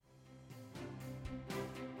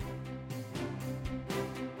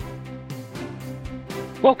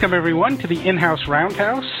Welcome, everyone, to the In-House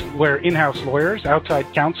Roundhouse, where in-house lawyers,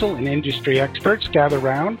 outside counsel, and industry experts gather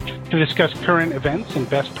round to discuss current events and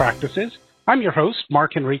best practices. I'm your host,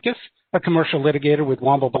 Mark Henriquez, a commercial litigator with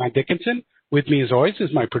Womble Bond Dickinson. With me, as always,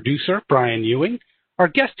 is my producer, Brian Ewing. Our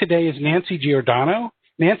guest today is Nancy Giordano.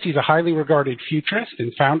 Nancy is a highly regarded futurist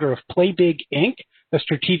and founder of PlayBig, Inc., a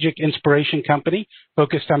strategic inspiration company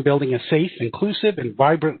focused on building a safe, inclusive, and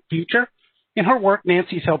vibrant future. In her work,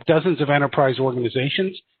 Nancy's helped dozens of enterprise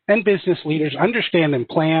organizations and business leaders understand and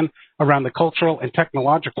plan around the cultural and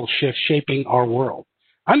technological shifts shaping our world.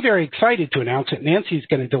 I'm very excited to announce that Nancy is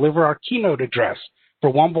going to deliver our keynote address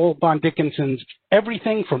for Womble Bond Dickinson's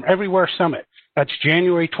Everything from Everywhere Summit. That's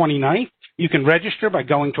January 29th. You can register by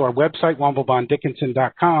going to our website,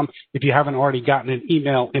 womblebonddickinson.com, if you haven't already gotten an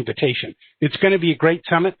email invitation. It's going to be a great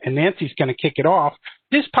summit, and Nancy's going to kick it off.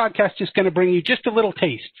 This podcast is going to bring you just a little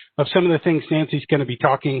taste of some of the things Nancy's going to be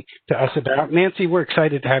talking to us about. Nancy, we're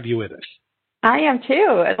excited to have you with us. I am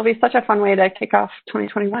too. It'll be such a fun way to kick off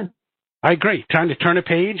 2021. I agree. Time to turn a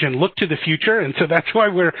page and look to the future, and so that's why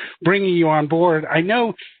we're bringing you on board. I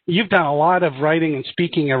know you've done a lot of writing and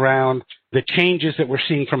speaking around the changes that we're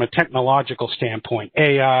seeing from a technological standpoint,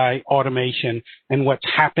 AI, automation, and what's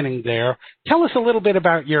happening there. Tell us a little bit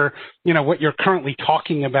about what you're currently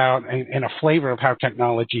talking about and a flavor of how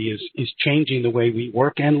technology is changing the way we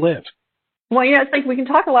work and live. Well, yeah, it's like we can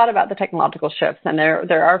talk a lot about the technological shifts, and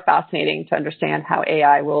there are fascinating to understand how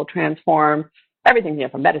AI will transform everything,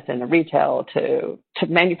 from medicine to retail to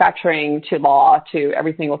manufacturing to law to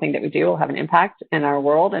every single thing that we do will have an impact in our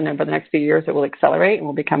world. And over the next few years, it will accelerate and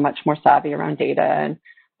we'll become much more savvy around data and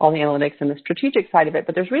all the analytics and the strategic side of it.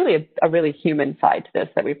 But there's really a really human side to this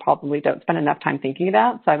that we probably don't spend enough time thinking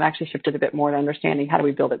about. So I've actually shifted a bit more to understanding how do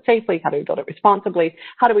we build it safely? How do we build it responsibly?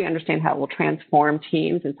 How do we understand how it will transform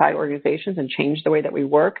teams inside organizations and change the way that we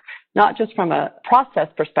work, not just from a process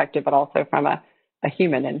perspective, but also from a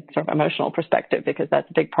human and sort of emotional perspective, because that's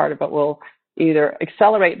a big part of what will either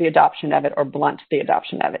accelerate the adoption of it or blunt the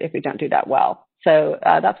adoption of it if we don't do that well. So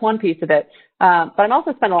that's one piece of it. But I'm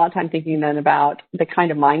also spent a lot of time thinking then about the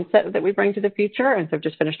kind of mindset that we bring to the future. And so I've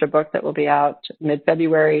just finished a book that will be out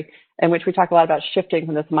mid-February in which we talk a lot about shifting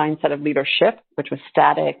from this mindset of leadership, which was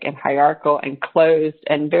static and hierarchical and closed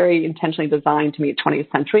and very intentionally designed to meet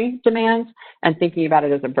 20th century demands, and thinking about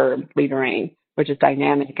it as a verb, leadering, which is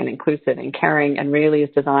dynamic and inclusive and caring and really is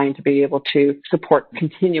designed to be able to support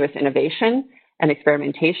continuous innovation and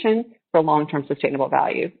experimentation for long-term sustainable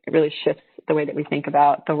value. It really shifts the way that we think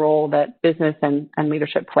about the role that business and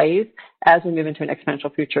leadership plays as we move into an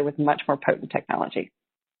exponential future with much more potent technology.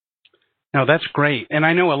 Now, that's great. And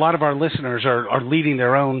I know a lot of our listeners are leading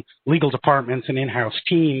their own legal departments and in-house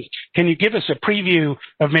teams. Can you give us a preview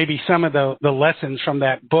of maybe some of the lessons from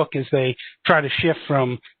that book as they try to shift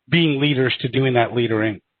from being leaders to doing that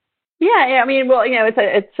leadering? Yeah. I mean, well,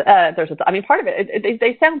 part of it,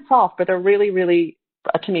 they sound soft, but they're really, really,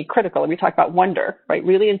 to me, critical. And we talk about wonder, right?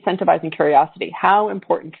 Really incentivizing curiosity, how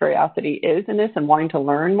important curiosity is in this and wanting to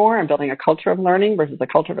learn more and building a culture of learning versus a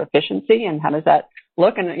culture of efficiency. And how does that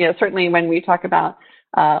look? And, certainly when we talk about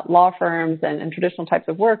law firms and traditional types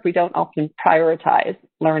of work, we don't often prioritize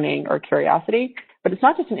learning or curiosity. But it's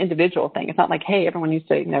not just an individual thing. It's not like, hey, everyone needs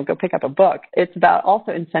to, go pick up a book. It's about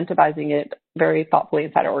also incentivizing it very thoughtfully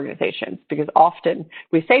inside our organizations, because often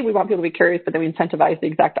we say we want people to be curious, but then we incentivize the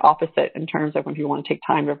exact opposite in terms of when people want to take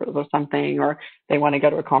time or something, or they want to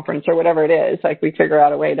go to a conference or whatever it is. Like we figure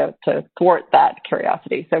out a way to thwart that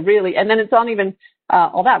curiosity. So really, and then it's not even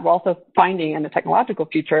all that. We're also finding in the technological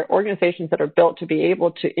future organizations that are built to be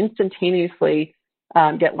able to instantaneously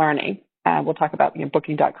get learning. We'll talk about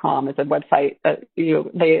Booking.com as a website that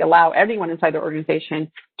they allow everyone inside the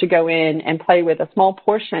organization to go in and play with a small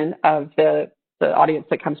portion of the audience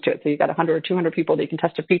that comes to it. So you've got 100 or 200 people that you can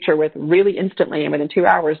test a feature with really instantly, and within 2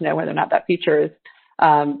 hours know whether or not that feature is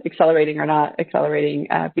accelerating or not accelerating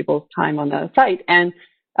people's time on the site, and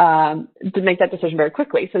to make that decision very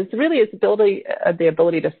quickly. So it's really the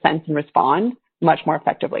ability to sense and respond much more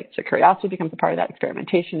effectively. So curiosity becomes a part of that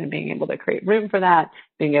experimentation, and being able to create room for that,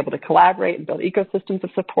 being able to collaborate and build ecosystems of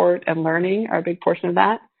support and learning are a big portion of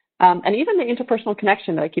that. And even the interpersonal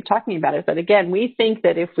connection that I keep talking about is that, again, we think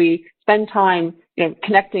that if we spend time,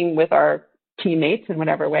 connecting with our teammates in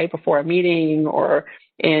whatever way before a meeting or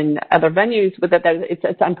in other venues, that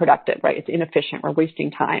it's unproductive, right? It's inefficient. We're wasting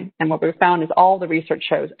time. And what we've found is all the research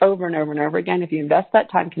shows over and over and over again, if you invest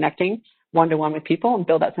that time connecting one-to-one with people and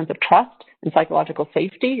build that sense of trust and psychological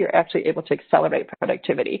safety, you're actually able to accelerate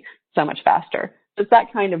productivity so much faster. So it's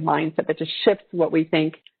that kind of mindset that just shifts what we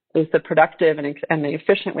think is the productive and the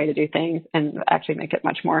efficient way to do things and actually make it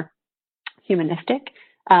much more humanistic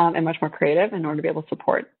and much more creative in order to be able to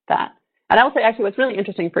support that. And I will say, actually, what's really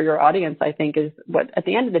interesting for your audience, I think, is what at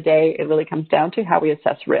the end of the day, it really comes down to how we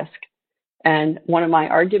assess risk. And one of my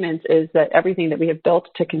arguments is that everything that we have built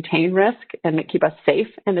to contain risk and keep us safe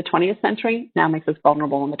in the 20th century now makes us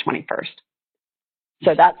vulnerable in the 21st.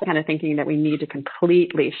 So that's the kind of thinking that we need to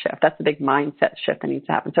completely shift. That's the big mindset shift that needs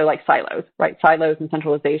to happen. So like silos, right? Silos and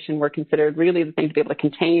centralization were considered really the thing to be able to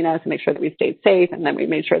contain us and make sure that we stayed safe. And then we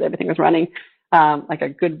made sure that everything was running like a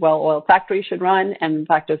good, well-oiled factory should run. And in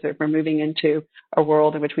fact, as we're moving into a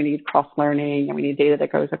world in which we need cross-learning and we need data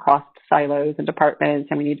that goes across silos and departments,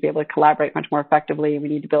 and we need to be able to collaborate much more effectively, and we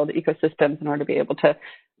need to build ecosystems in order to be able to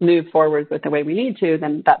move forward with the way we need to,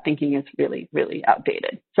 then that thinking is really, really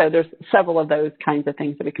outdated. So there's several of those kinds of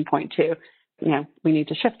things that we can point to. We need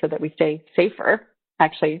to shift so that we stay safer,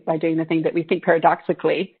 actually, by doing the thing that we think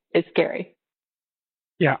paradoxically is scary.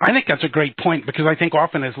 Yeah, I think that's a great point, because I think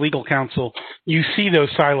often as legal counsel, you see those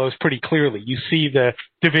silos pretty clearly. You see the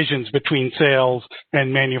divisions between sales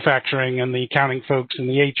and manufacturing and the accounting folks and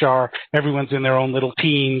the HR. Everyone's in their own little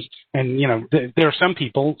teams. And, there are some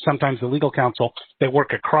people, sometimes the legal counsel, that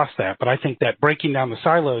work across that. But I think that breaking down the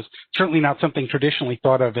silos, certainly not something traditionally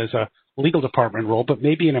thought of as a legal department role, but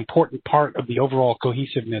maybe an important part of the overall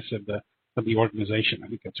cohesiveness of the organization. I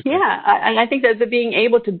think that's a great and I think that the being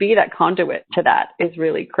able to be that conduit to that is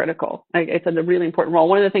really critical. It's a really important role.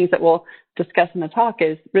 One of the things that we'll discuss in the talk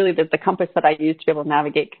is really the compass that I use to be able to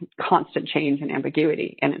navigate constant change and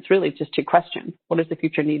ambiguity. And it's really just two questions. What does the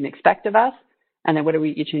future need and expect of us? And then what are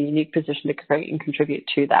we each in a unique position to create and contribute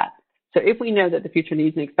to that? So if we know that the future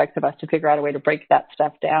needs and expects of us, to figure out a way to break that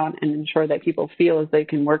stuff down and ensure that people feel as they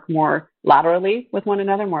can work more laterally with one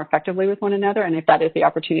another, more effectively with one another. And if that is the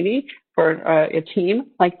opportunity for a team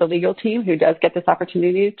like the legal team, who does get this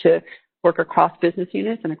opportunity to work across business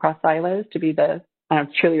units and across silos, to be the, I don't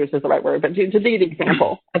know if cheerleaders is the right word, but to be the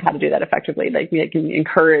example of how to do that effectively, like we can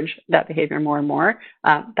encourage that behavior more and more.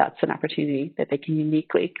 That's an opportunity that they can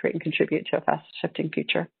uniquely create and contribute to a fast shifting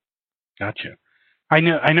future. Gotcha. I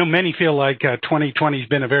know many feel like 2020 has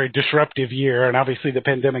been a very disruptive year, and obviously the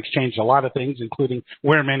pandemic's changed a lot of things, including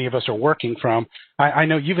where many of us are working from. I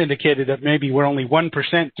know you've indicated that maybe we're only 1%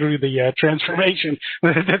 through the transformation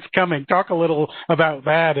that's coming. Talk a little about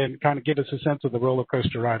that and kind of give us a sense of the roller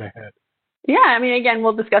coaster ride ahead. Yeah, again,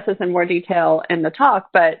 we'll discuss this in more detail in the talk,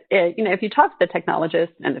 but if you talk to the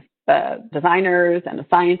technologists and the designers and the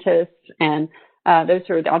scientists and those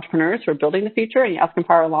who are the entrepreneurs who are building the future, and you ask them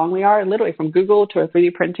how far along we are, literally from Google to a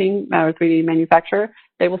 3D printing or 3D manufacturer,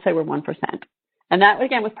 they will say we're 1%. And that,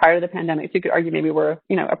 again, was prior to the pandemic. So you could argue maybe we're,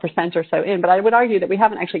 1% or so in, but I would argue that we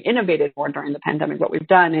haven't actually innovated more during the pandemic. What we've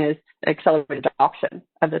done is accelerated adoption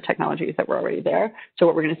of the technologies that were already there. So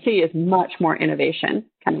what we're going to see is much more innovation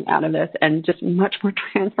coming out of this and just much more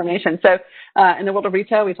transformation. So in the world of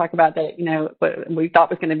retail, we talk about that, what we thought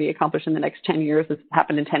was going to be accomplished in the next 10 years has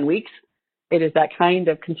happened in 10 weeks. It is that kind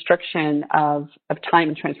of constriction of time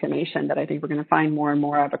and transformation that I think we're going to find more and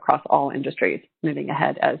more of across all industries moving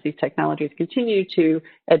ahead as these technologies continue to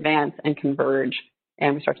advance and converge,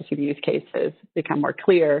 and we start to see the use cases become more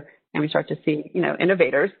clear, and we start to see,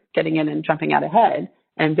 innovators getting in and jumping out ahead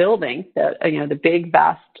and building the big,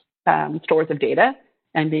 vast stores of data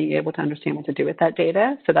and being able to understand what to do with that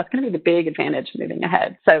data. So that's going to be the big advantage moving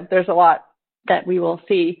ahead. So there's a lot that we will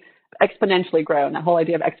see exponentially grow. And the whole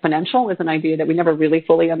idea of exponential is an idea that we never really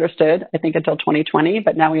fully understood, I think, until 2020.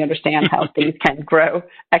 But now we understand how things can grow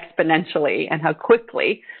exponentially and how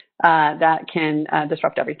quickly that can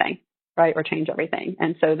disrupt everything, right, or change everything.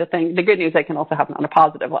 And so the good news, that can also happen on a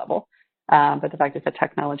positive level. But the fact is that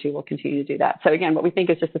technology will continue to do that. So again, what we think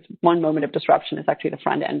is just this one moment of disruption is actually the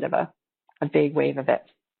front end of a big wave of it.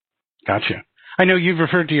 Gotcha. I know you've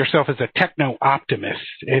referred to yourself as a techno-optimist.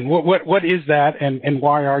 And what is that, and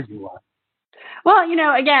why are you one? Well,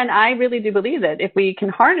 again, I really do believe that if we can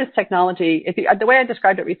harness technology, the way I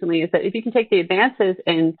described it recently is that if you can take the advances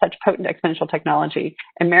in such potent exponential technology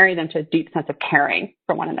and marry them to a deep sense of caring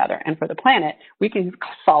for one another and for the planet, we can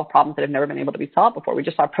solve problems that have never been able to be solved before. We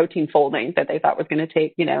just saw protein folding that they thought was going to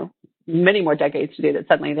take, many more decades to do, that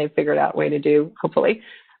suddenly they've figured out a way to do, hopefully,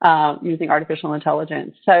 using artificial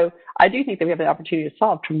intelligence. So I do think that we have the opportunity to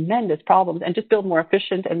solve tremendous problems and just build more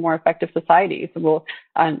efficient and more effective societies. And we'll,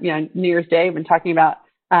 New Year's Day, we've been talking about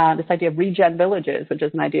this idea of regen villages, which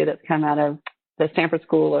is an idea that's come out of the Stanford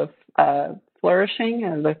School of Flourishing,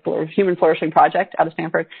 the Human Flourishing Project out of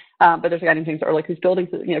Stanford. But there's a guy named James Ehrlich who's building,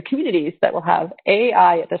 communities that will have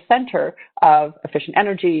AI at the center of efficient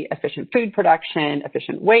energy, efficient food production,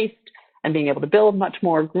 efficient waste, and being able to build much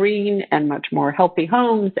more green and much more healthy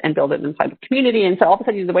homes and build it inside the community. And so all of a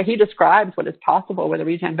sudden, the way he describes what is possible with a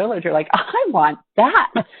regen village, you're like, I want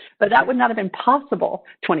that. But that would not have been possible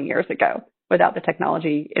 20 years ago without the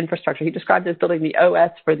technology infrastructure. He described it as building the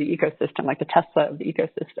OS for the ecosystem, like the Tesla of the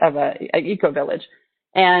ecosystem of an eco-village.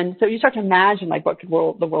 And so you start to imagine like what could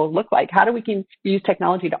the world look like? How do we can use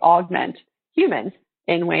technology to augment humans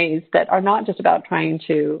in ways that are not just about trying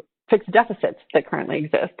to fix deficits that currently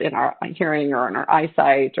exist in our hearing or in our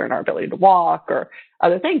eyesight or in our ability to walk or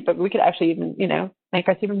other things, but we could actually even, make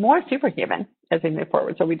us even more superhuman as we move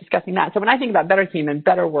forward. So we're discussing that. So when I think about better human,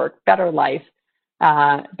 better work, better life,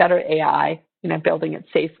 better AI, building it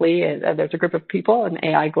safely, there's a group of people in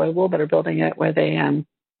AI Global that are building it with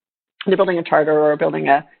they're building a charter or building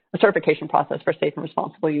a certification process for safe and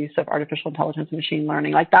responsible use of artificial intelligence and machine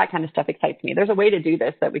learning. Like that kind of stuff excites me. There's a way to do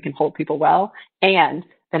this that we can hold people well and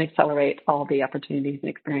then accelerate all the opportunities and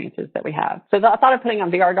experiences that we have. So I thought of putting on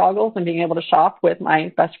VR goggles and being able to shop with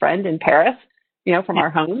my best friend in Paris, from our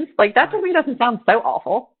homes. Like that to me doesn't sound so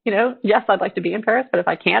awful. Yes, I'd like to be in Paris, but if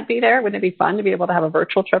I can't be there, wouldn't it be fun to be able to have a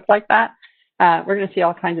virtual trip like that? We're going to see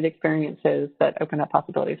all kinds of experiences that open up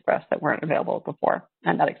possibilities for us that weren't available before,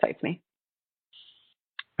 and that excites me.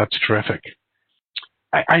 That's terrific.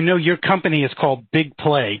 I know your company is called Big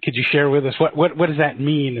Play. Could you share with us what does that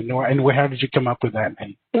mean, and how did you come up with that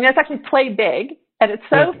name? It's actually Play Big, and it's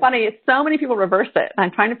so funny. So many people reverse it, and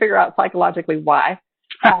I'm trying to figure out psychologically why.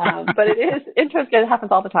 But it is interesting. It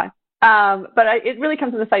happens all the time. But it really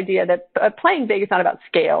comes to this idea that playing big is not about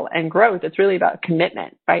scale and growth. It's really about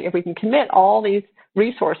commitment, right? If we can commit all these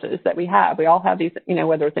resources that we all have these,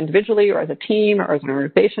 whether it's individually or as a team or as an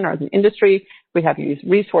organization or as an industry, we have these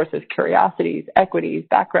resources, curiosities, equities,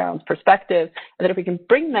 backgrounds, perspectives, and that if we can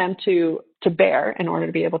bring them to bear in order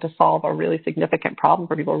to be able to solve a really significant problem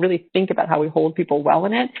for people, really think about how we hold people well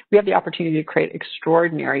in it, we have the opportunity to create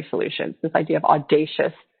extraordinary solutions. This idea of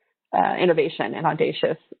audacious innovation and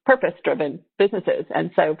audacious purpose-driven businesses. And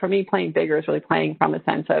so for me, playing bigger is really playing from a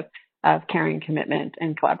sense of caring, commitment,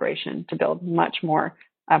 and collaboration to build much more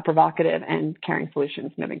provocative and caring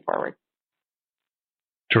solutions moving forward.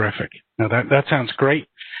 Terrific. Now that sounds great.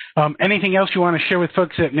 Anything else you want to share with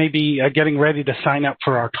folks that may be getting ready to sign up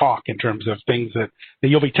for our talk in terms of things that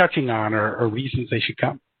you'll be touching on or reasons they should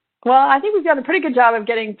come? Well, I think we've done a pretty good job of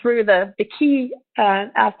getting through the key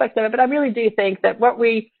aspects of it, but I really do think that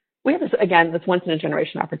we have this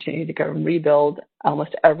once-in-a-generation opportunity to go and rebuild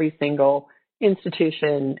almost every single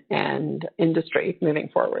institution and industry moving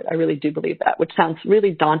forward. I really do believe that, which sounds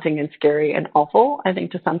really daunting and scary and awful, I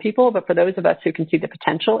think, to some people. But for those of us who can see the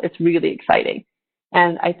potential, it's really exciting.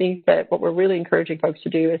 And I think that what we're really encouraging folks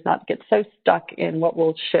to do is not get so stuck in what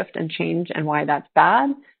will shift and change and why that's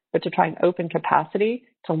bad, but to try and open capacity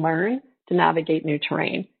to learn, to navigate new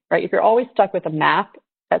terrain, right? If you're always stuck with a map,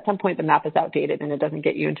 at some point the map is outdated and it doesn't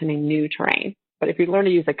get you into any new terrain. But if you learn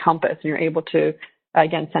to use a compass and you're able to,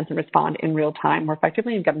 again, sense and respond in real time more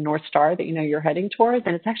effectively, you've got a North Star that you're heading towards,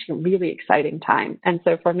 and it's actually a really exciting time. And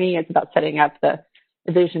so for me, it's about setting up the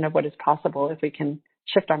vision of what is possible if we can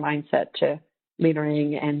shift our mindset to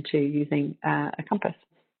leadering and to using a compass.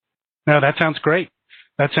 No, that sounds great.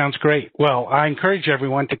 That sounds great. Well, I encourage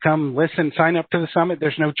everyone to come listen, sign up to the summit.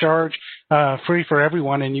 There's no charge, free for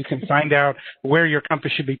everyone, and you can find out where your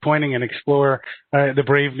compass should be pointing and explore the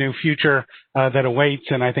brave new future that awaits.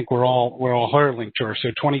 And I think we're all hurtling towards. So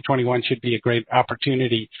 2021 should be a great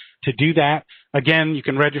opportunity to do that. Again, you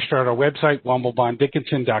can register at our website,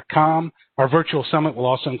 womblebanddickinson.com. Our virtual summit will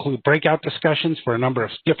also include breakout discussions for a number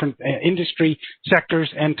of different industry sectors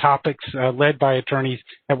and topics led by attorneys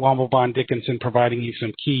at Womble Bond Dickinson, providing you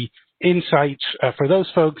some key insights for those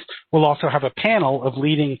folks. We'll also have a panel of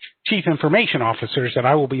leading chief information officers that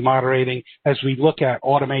I will be moderating as we look at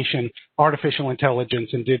automation, artificial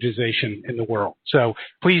intelligence, and digitization in the world. So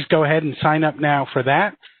please go ahead and sign up now for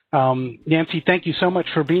that. Nancy, thank you so much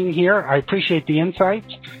for being here. I appreciate the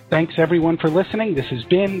insights. Thanks, everyone, for listening. This has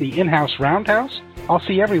been the In-House Roundhouse. I'll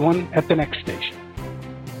see everyone at the next station.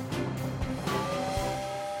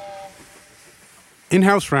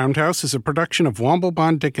 In-House Roundhouse is a production of Womble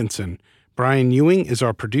Bond Dickinson. Brian Ewing is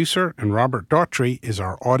our producer, and Robert Daughtry is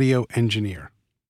our audio engineer.